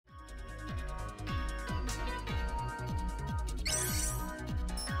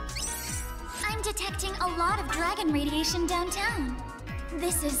detecting a lot of dragon radiation downtown.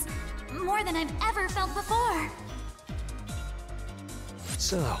 This is more than I've ever felt before.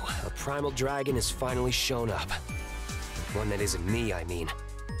 So, a primal dragon has finally shown up. One that isn't me, I mean.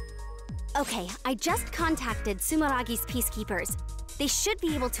 Okay, I just contacted Sumeragi's peacekeepers. They should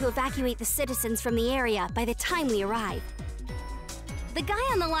be able to evacuate the citizens from the area by the time we arrive. The guy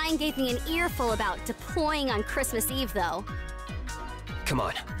on the line gave me an earful about deploying on Christmas Eve, though. Come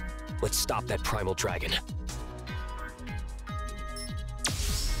on, let's stop that primal dragon.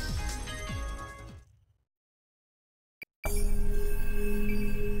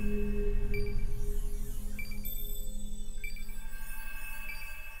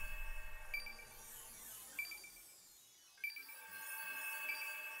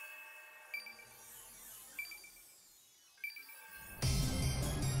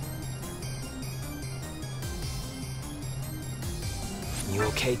 You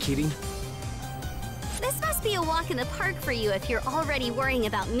okay, Kirin? This must be a walk in the park for you if you're already worrying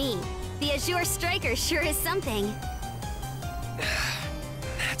about me. The Azure Striker sure is something.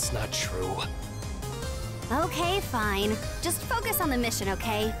 That's not true. Okay, fine. Just focus on the mission,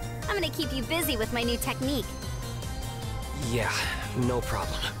 okay? I'm gonna keep you busy with my new technique. Yeah, no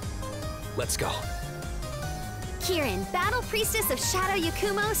problem. Let's go. Kirin, Battle Priestess of Shadow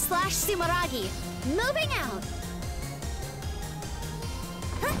Yakumo / Sumeragi. Moving out!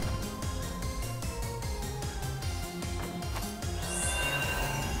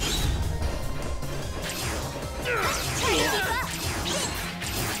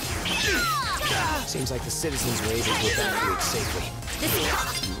 Seems like the citizens were able to evacuate safely.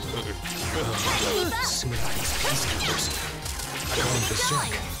 Sumeragi's peacekeepers. Going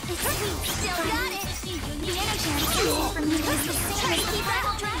berserk. Still got it! The energy I'm sensing from you is the same as the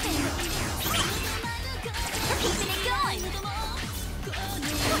primal dragon. Keeping it going!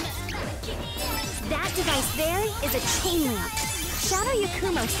 That device there is a chain lamp. Shadow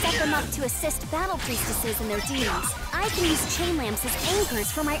Yakumo set them up to assist battle priestesses in their duties. I can use chain lamps as anchors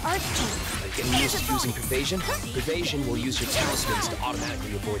for my archchain. Are you getting used to using Prevasion? Prevasion will use your talismans to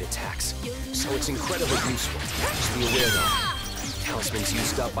automatically avoid attacks. So it's incredibly useful. Just be aware though, talismans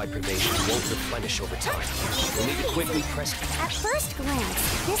used up by Prevasion won't replenish over time. You'll need to quickly press... At first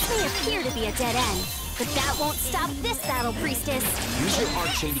glance, this may appear to be a dead end. But that won't stop this battle priestess. Use your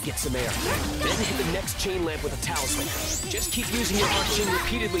archchain to get some air. Then hit the next chain lamp with a talisman. Just keep using your archchain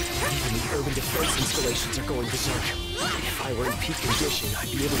repeatedly. Even the urban defense installations are going berserk. If I were in peak condition, I'd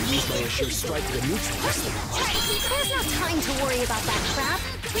be able to use my Azure Striker to neutralize them. There's no time to worry about that crap.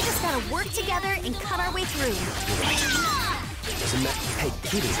 We just gotta work together and cut our way through. You're right. Doesn't matter. Hey,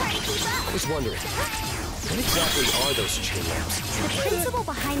 Kudos, I was wondering, what exactly are those chain lamps? The principle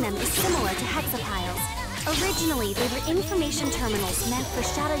behind them is similar to hexapiles. Originally, they were information terminals meant for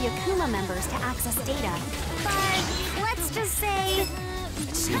Shadow Yakumo members to access data. But let's just say...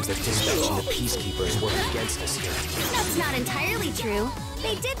 It seems that dispatching the peacekeepers work against us here. That's not entirely true.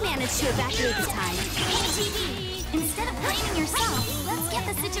 They did manage to evacuate this time. ATV! Instead of blaming yourself, let's get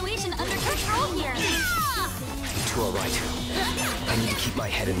the situation under control here. You two are right. I need to keep my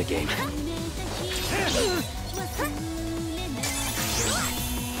head in the game.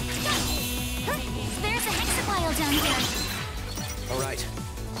 There's a hexapile down here. All right,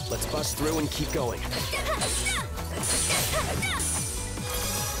 let's bust through and keep going.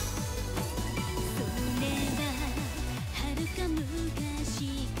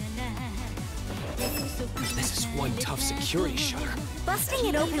 This is one tough security shutter. Busting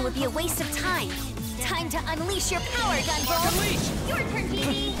it open would be a waste of time. Time to unleash your power, Gunvolt! Unleash! Your turn,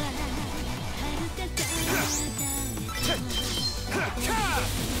 BB!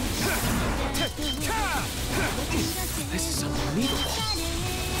 This is unbelievable.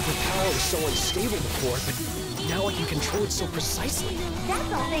 The power was so unstable before, but now I can control it so precisely.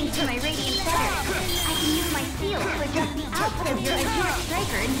 That's all thanks to my radiant fetters. I can use my field to adjust the output of your Azure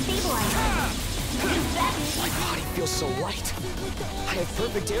Striker and stabilize it. My body feels so light. I have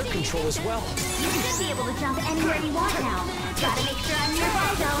perfect air control as well. You should be able to jump anywhere you want now. Gotta make sure I'm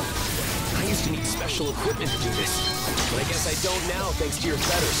nearby, though. I used to need special equipment to do this, but I guess I don't now thanks to your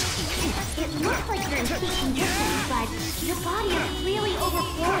fetters. It looks like you're in peak condition, but your body is really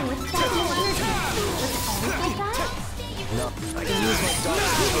overflowing with sexual energy. Was it always like that? No, I can use my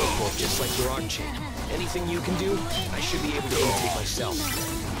daughter's overhaul just like your archchain. Anything you can do, I should be able to imitate myself.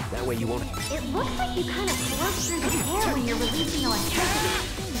 That way you won't... It looks like you kind of thrust through the air when you're releasing electricity.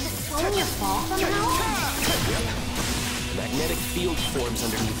 Is it slowing your fall somehow? Yep. A magnetic field forms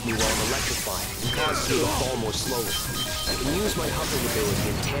underneath me while I'm electrified and causes me to fall more slowly. I can use my hovering ability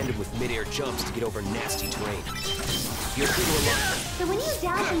in tandem with mid-air jumps to get over nasty terrain. Feel free to alarm. So when you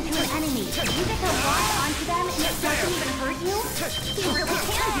dash into an enemy, you get to lock onto them and it doesn't even hurt you? You really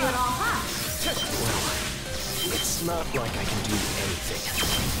can do it all, huh? Well, it's not like I can do anything.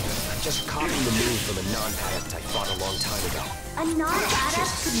 I'm just copying the move from a non-adept I fought a long time ago. A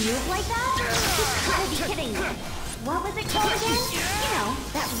non-adept could move like that? You've gotta be kidding me. What was it called again? You know,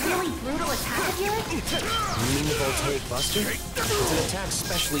 that really brutal attack of yours? You mean the Voltaic Buster? It's an attack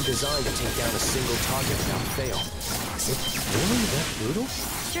specially designed to take down a single target without fail. Is it really that brutal?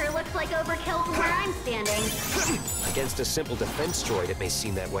 Sure looks like overkill from where I'm standing. Against a simple defense droid, it may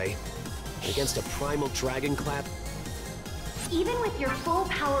seem that way. Against a primal dragon clap? Even with your full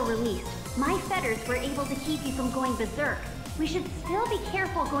power released, my fetters were able to keep you from going berserk. We should still be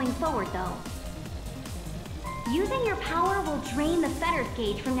careful going forward, though. Using your power will drain the Fetters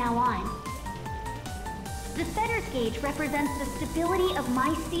Gauge from now on. The Fetters Gauge represents the stability of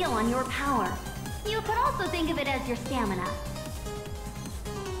my seal on your power. You could also think of it as your stamina.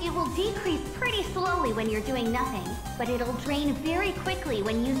 It will decrease pretty slowly when you're doing nothing, but it'll drain very quickly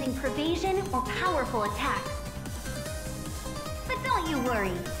when using Prevasion or powerful attacks. But don't you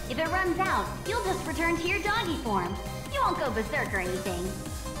worry. If it runs out, you'll just return to your doggy form. You won't go berserk or anything.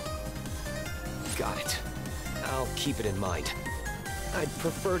 Got it. I'll keep it in mind. I'd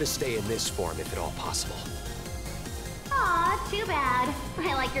prefer to stay in this form if at all possible. Aw, too bad.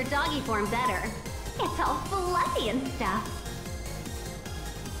 I like your doggy form better. It's all fluffy and stuff.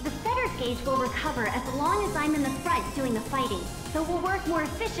 The Fetters Gauge will recover as long as I'm in the front doing the fighting, so we'll work more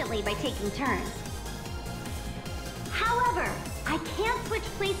efficiently by taking turns. However, I can't switch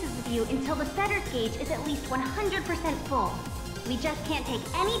places with you until the Fetters Gauge is at least 100% full. We just can't take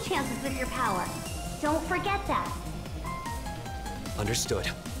any chances with your power. Don't forget that. Understood.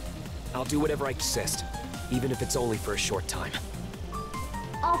 I'll do whatever I insist, even if it's only for a short time.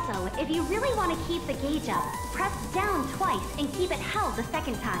 Also, if you really want to keep the gauge up, press down twice and keep it held the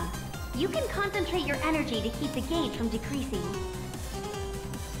second time. You can concentrate your energy to keep the gauge from decreasing.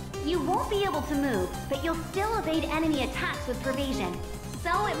 You won't be able to move, but you'll still evade enemy attacks with Prevasion,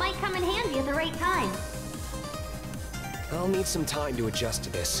 so it might come in handy at the right time. I'll need some time to adjust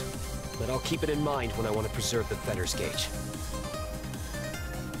to this, but I'll keep it in mind when I want to preserve the Fetters Gauge.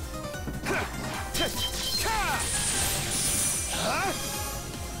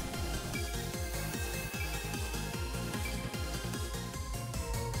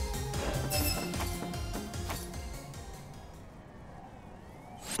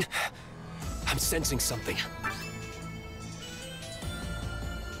 I'm sensing something.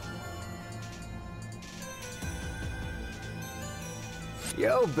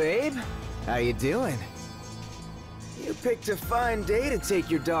 Yo, babe. How you doing? You picked a fine day to take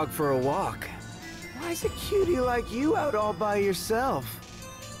your dog for a walk. Why's a cutie like you out all by yourself?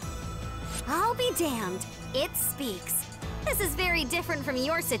 I'll be damned. It speaks. This is very different from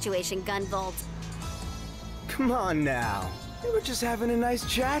your situation, Gunvolt. Come on now. We were just having a nice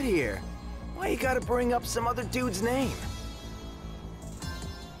chat here. Why you gotta bring up some other dude's name?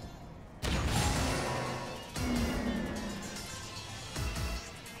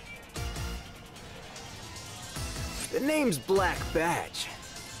 The name's Black Badge.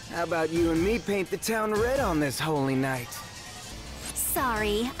 How about you and me paint the town red on this holy night?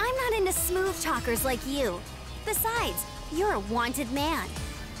 Sorry, I'm not into smooth talkers like you. Besides, you're a wanted man.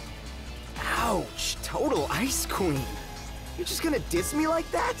 Ouch! Total Ice Queen! You're just gonna diss me like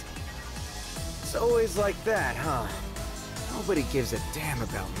that? It's always like that, huh? Nobody gives a damn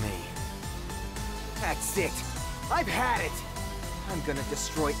about me. That's it! I've had it! I'm gonna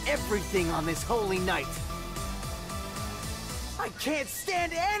destroy everything on this holy night! I can't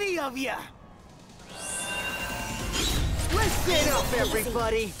stand any of ya! Listen up,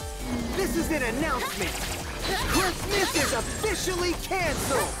 everybody! This is an announcement! Christmas is officially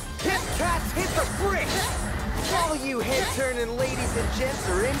canceled! Hip cats hit the bricks! All you head-turning ladies and gents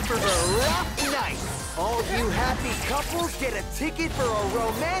are in for the rough night! All you happy couples get a ticket for a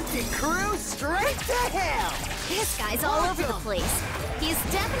romantic cruise straight to hell! This guy's all over the place. He's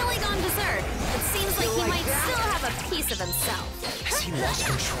definitely gone berserk, but seems like he might still have a piece of himself. Has he lost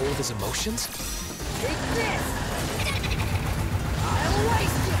control of his emotions? Take this! I'll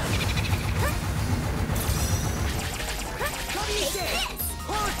waste you! Take this!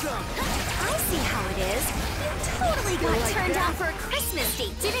 Awesome! I see how it is. You totally got turned down for a Christmas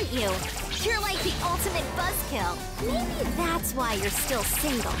date, didn't you? You're like the ultimate buzzkill. Maybe that's why you're still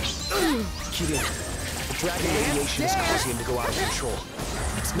single. Kirin, the dragon radiation is causing him to go out of control.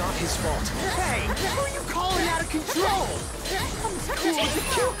 It's not his fault. Hey, who are you calling out of control? I'm as cool as a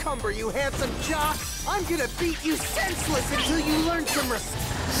cucumber, you handsome jock! I'm gonna beat you senseless until you learn some respect.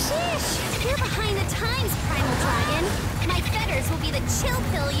 Shish! You're behind the times, Primal Dragon. My fetters will be the chill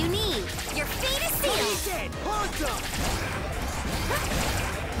pill you need. Your fate is sealed. Awesome!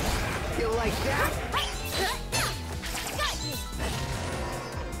 You like that?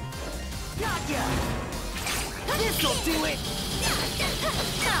 Gotcha! This'll do it!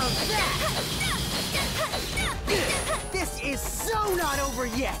 How's that? This is so not over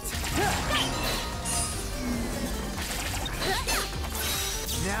yet!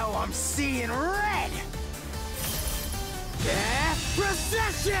 Now I'm seeing red!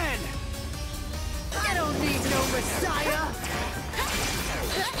 Procession! I don't need no Messiah!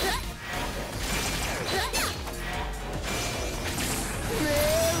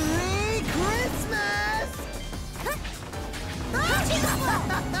 Merry Christmas!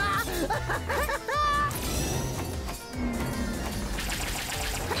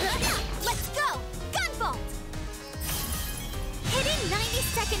 Let's go! Gunvolt! Hitting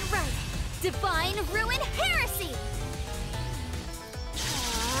 90-second right. Divine Ruin Heresy!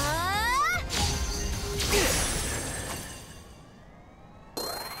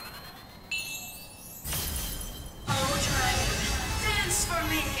 Dance for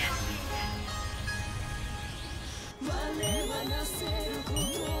me! I'm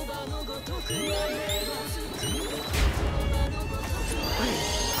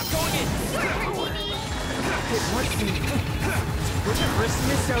going in! It wants me. Put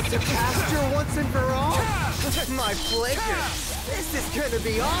Christmas out to pasture once and for all? My pleasure. This is gonna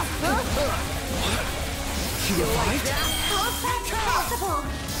be awesome. You like that? How is that possible?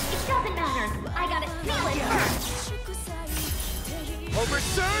 It doesn't matter. I gotta feel it first.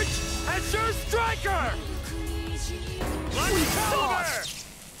 Oversurge! Azure Striker! Let's cover!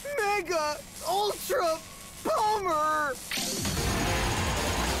 Mega Ultra Palmer!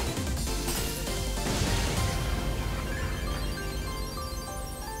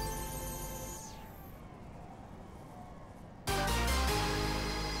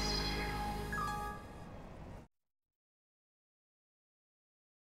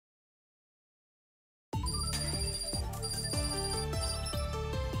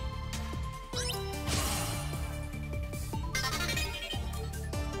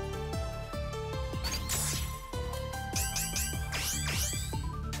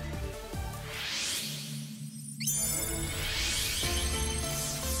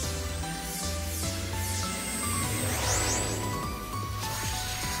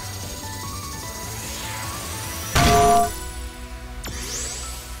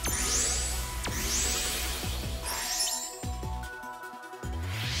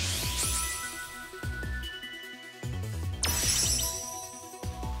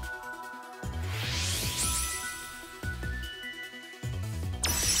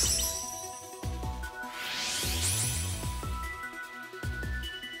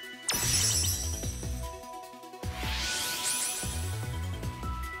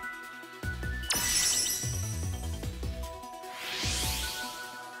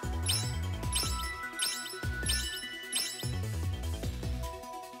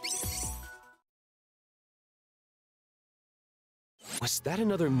 Was that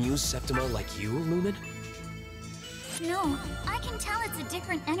another Muse Septima like you, Lumen? No, I can tell it's a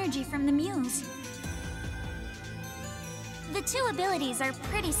different energy from the Muse. The two abilities are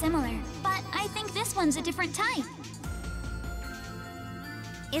pretty similar, but I think this one's a different type.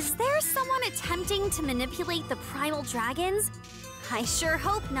 Is there someone attempting to manipulate the Primal Dragons? I sure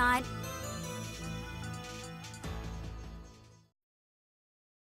hope not.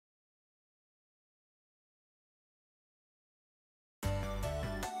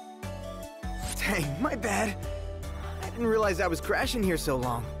 Dang, my bad. I didn't realize I was crashing here so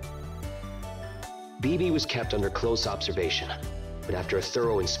long. BB was kept under close observation, but after a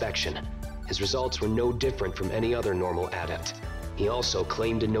thorough inspection, his results were no different from any other normal adept. He also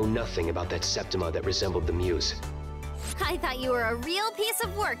claimed to know nothing about that Septima that resembled the Muse. I thought you were a real piece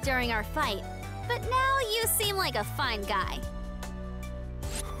of work during our fight, but now you seem like a fine guy.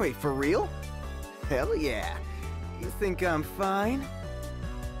 Wait, for real? Hell yeah. You think I'm fine?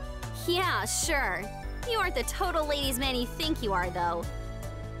 Yeah, sure. You aren't the total ladies' man you think you are, though.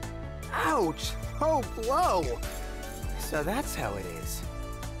 Ouch! Oh, blow! So that's how it is.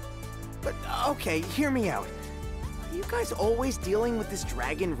 But, okay, hear me out. Are you guys always dealing with this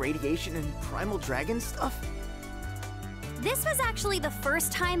dragon radiation and primal dragon stuff? This was actually the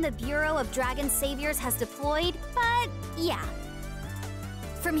first time the Bureau of Dragon Saviors has deployed, but yeah.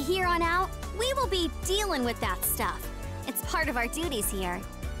 From here on out, we will be dealing with that stuff. It's part of our duties here.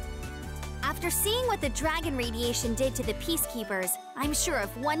 After seeing what the dragon radiation did to the Peacekeepers, I'm sure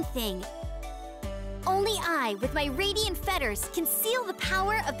of one thing. Only I, with my radiant fetters, can seal the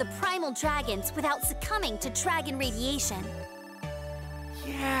power of the primal dragons without succumbing to dragon radiation.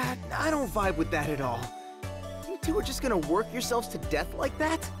 Yeah, I don't vibe with that at all. You two are just gonna work yourselves to death like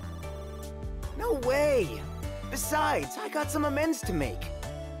that? No way! Besides, I got some amends to make.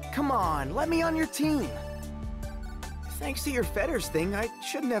 Come on, let me on your team. Thanks to your fetters thing, I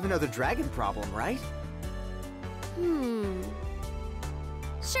shouldn't have another dragon problem, right?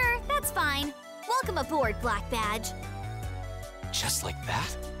 Sure, that's fine. Welcome aboard, Black Badge. Just like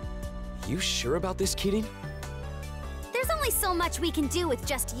that? You sure about this, Kirin? There's only so much we can do with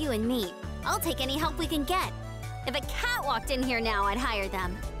just you and me. I'll take any help we can get. If a cat walked in here now, I'd hire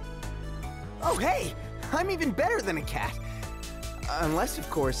them. Oh, hey! I'm even better than a cat. Unless, of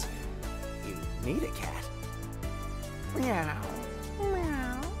course, you need a cat. Meow.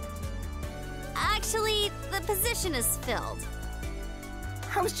 Meow. Actually, the position is filled.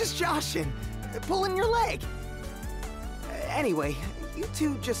 I was just joshing, pulling your leg. Anyway, you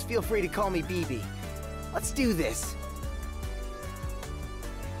two just feel free to call me BB. Let's do this.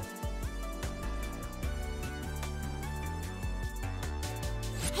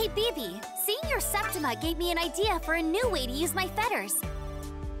 Hey, BB, seeing your Septima gave me an idea for a new way to use my fetters.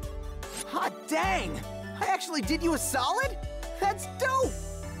 Hot dang! I actually did you a solid? That's dope!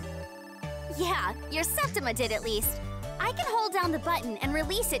 Yeah, your Septima did at least. I can hold down the button and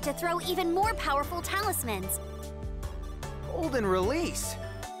release it to throw even more powerful talismans. Hold and release.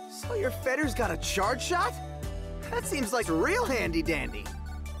 So your fetters got a charge shot? That seems like real handy-dandy.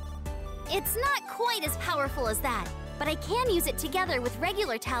 It's not quite as powerful as that, but I can use it together with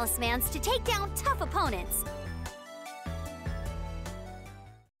regular talismans to take down tough opponents.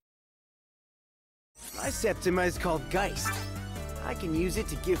 My Septima is called Geist. I can use it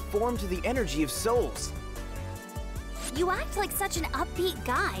to give form to the energy of souls. You act like such an upbeat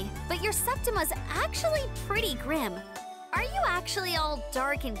guy, but your Septima's actually pretty grim. Are you actually all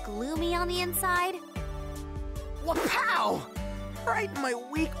dark and gloomy on the inside? Wapow! Right in my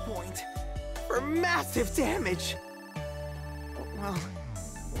weak point. For massive damage. Well,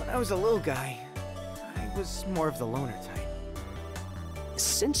 when I was a little guy, I was more of the loner type.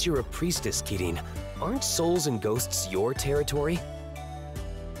 Since you're a priestess, Kirin, aren't souls and ghosts your territory?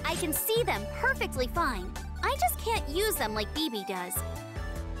 I can see them perfectly fine. I just can't use them like BB does.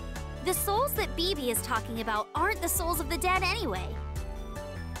 The souls that BB is talking about aren't the souls of the dead anyway.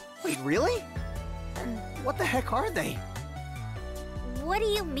 Wait, really? And what the heck are they? What do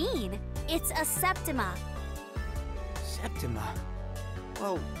you mean? It's a Septima. Septima?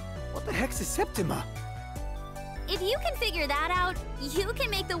 Well, what the heck's a Septima? If you can figure that out, you can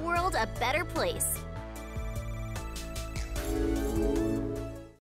make the world a better place.